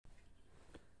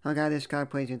Hello guys, this is Chicago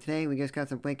Plays, and today we just got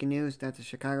some breaking news that the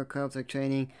Chicago Cubs are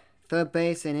trading third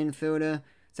base and infielder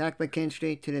Zach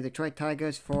McKinstry to the Detroit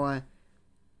Tigers for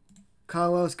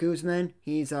Carlos Guzman.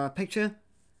 He's a pitcher.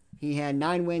 He had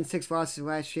 9 wins, 6 losses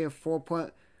last year,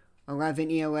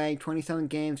 4.11 ERA, 27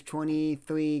 games,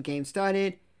 23 games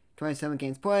started, 27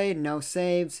 games played, no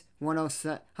saves,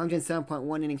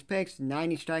 107.1 innings pitched,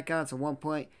 90 strikeouts, a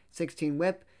 1.16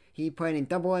 whip. He played in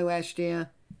Double-A last year,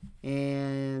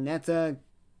 and that's a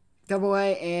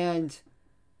Double-A and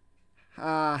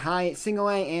high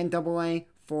Single-A and Double-A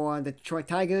for the Detroit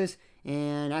Tigers,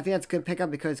 and I think that's a good pickup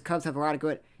because Cubs have a lot of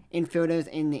good infielders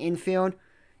in the infield,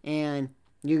 and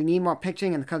you need more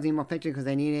pitching, and the Cubs need more pitching because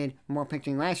they needed more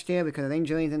pitching last year because of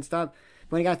injuries and stuff.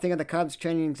 But you got to think of the Cubs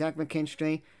trading Zach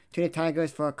McKinstry to the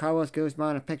Tigers for Carlos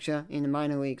Guzman, a pitcher in the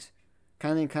minor leagues.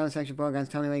 Kindly in the comment section below, guys,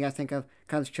 tell me what you guys think of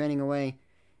Cubs trading away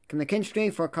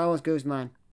McKinstry for Carlos Guzman.